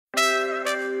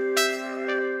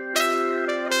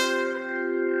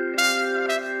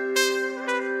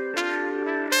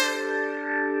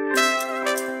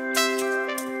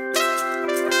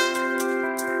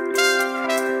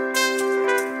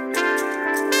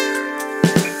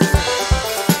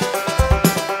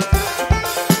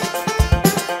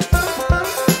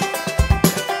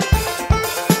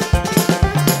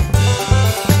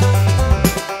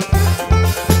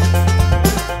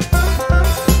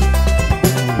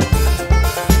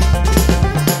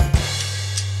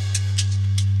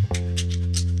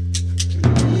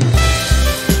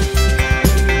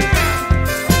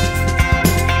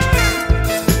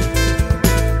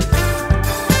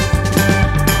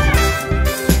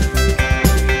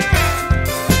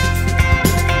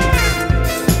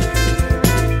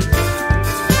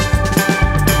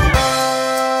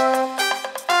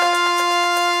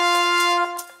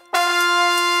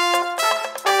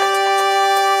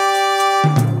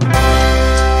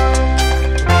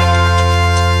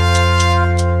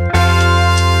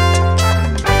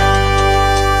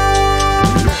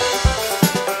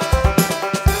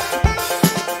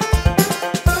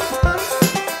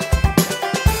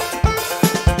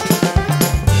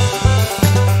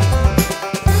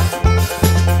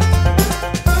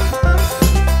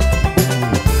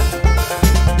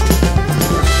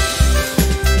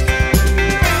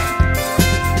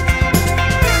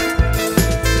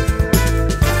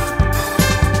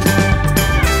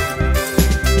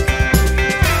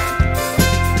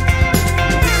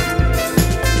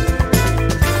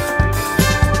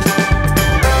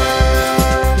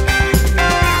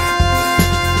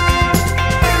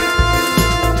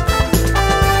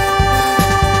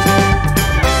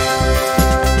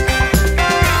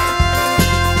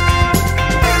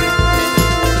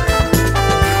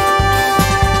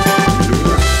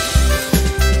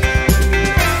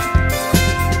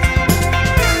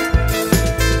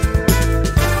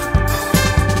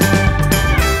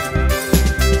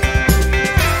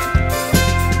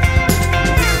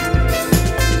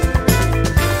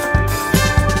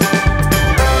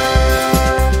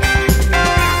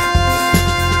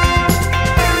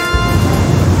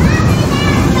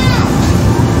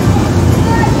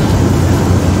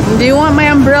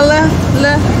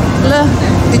La.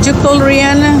 Did you call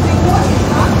Rihanna?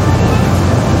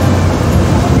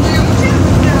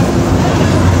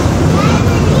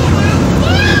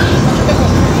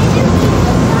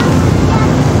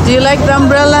 Do you like the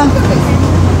umbrella?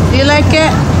 Do you like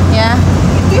it? Yeah?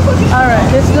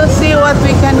 Alright, let's go see what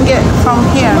we can get from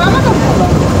here.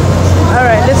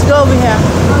 Alright, let's go over here.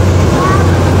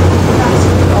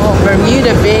 Oh,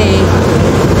 Bermuda Bay.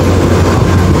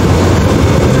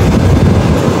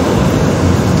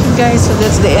 Guys, so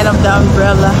that's the end of the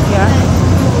umbrella here.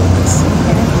 Let's see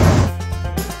here.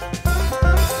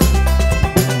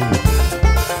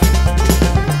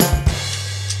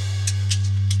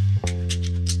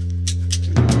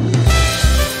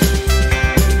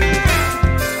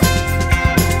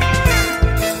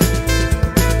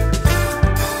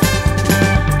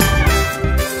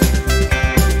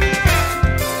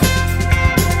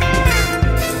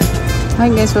 Hi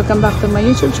guys, welcome back to my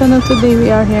YouTube channel. Today we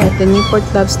are here at the Newport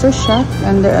Lobster Shop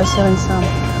and they are selling some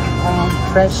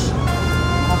fresh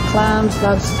clams,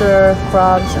 lobster,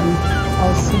 crabs and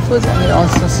all seafoods, and they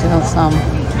also sell some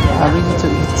ready to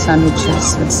eat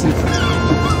sandwiches with seafood.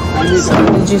 So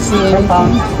did you see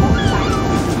anything?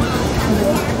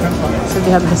 So they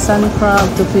have the sun crab,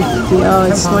 $2.50. Oh,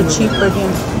 it's more cheaper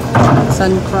here.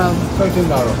 Sun crab.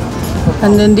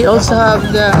 And then they also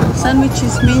have the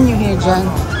sandwiches menu here, John.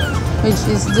 Which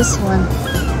is this one.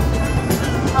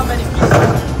 How many pieces?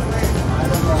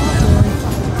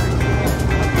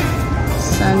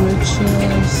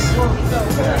 Sandwiches.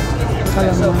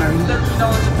 Calamari. $13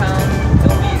 a pound.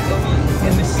 It'll be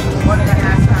in the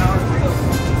 1.5 pounds.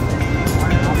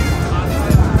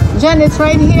 Jen, it's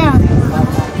right here.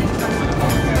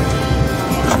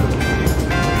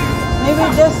 Maybe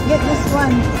just get this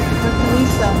one for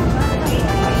Lisa.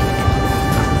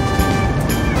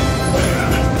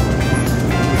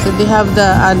 So they have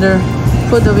the other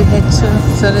food over here too.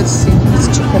 So let's see. Let's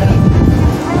check it out.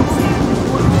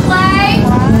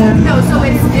 Yeah. No, so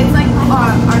it's like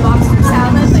our lobster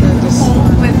salad, like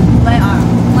with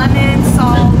lemon,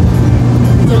 salt,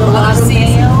 a little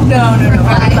seasoning. No.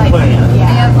 They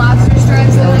have lobster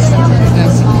strips and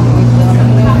it's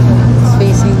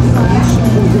facing the ocean.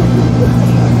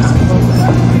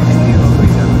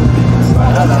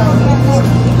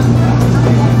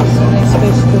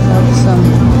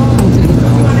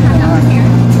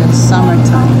 It's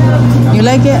summertime. You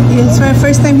like it? It's my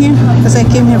first time here because I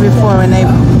came here before when I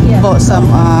bought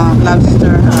some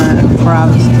lobster or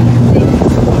crabs.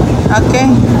 Okay.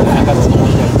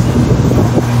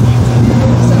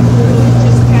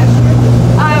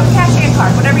 cash and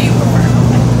card, whatever you prefer.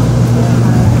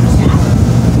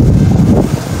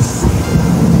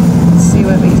 Let's see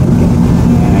what we can get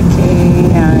here. Okay,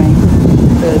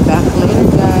 I'll be back later,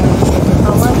 guys. Thank you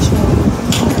for watching.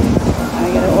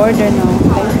 I gotta order now.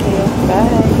 Thank you.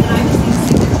 Bye.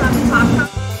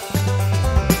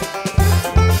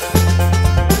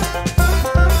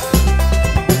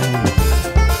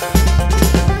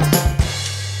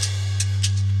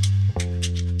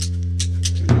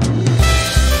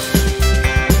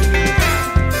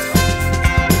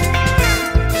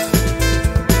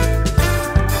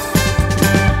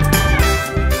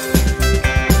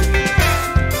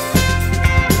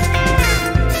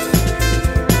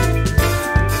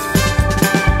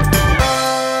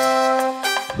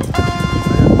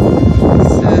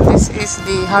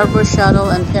 The harbor shuttle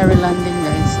and ferry landing,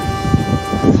 guys.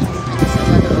 It's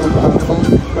another boat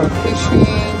for fishing.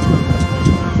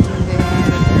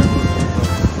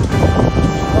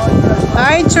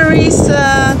 Hi,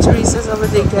 Teresa. Teresa's over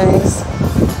there, guys.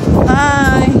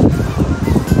 Hi.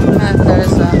 And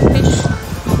there's a fish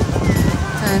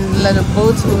and a lot of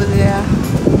boats over there.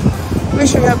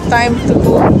 Wish we have time to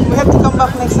go. We have to come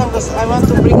back next time because I want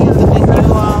to bring you to the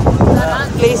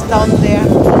new place down there.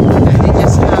 And they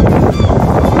just have.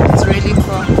 It's really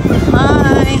fun.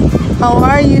 Hi, how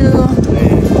are you?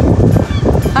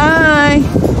 Hi.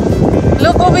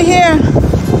 Look over here.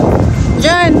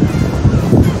 John.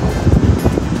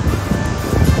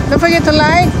 Don't forget to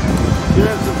like.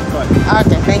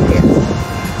 Okay, thank you.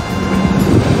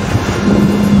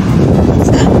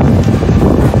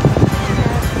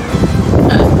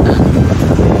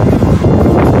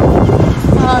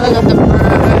 Oh, look at the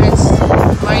birds.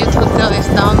 Marriott Hotel is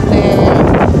down there.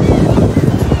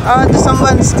 Oh, there's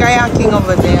someone's kayaking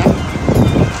over there.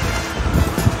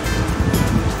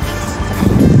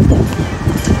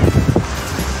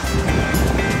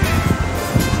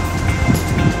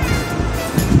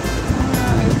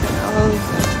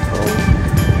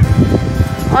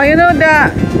 Oh, you know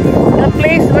the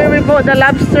place where we bought the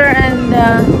lobster and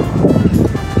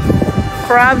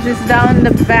crabs is down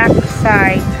the back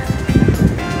side.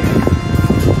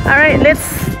 All right,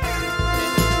 let's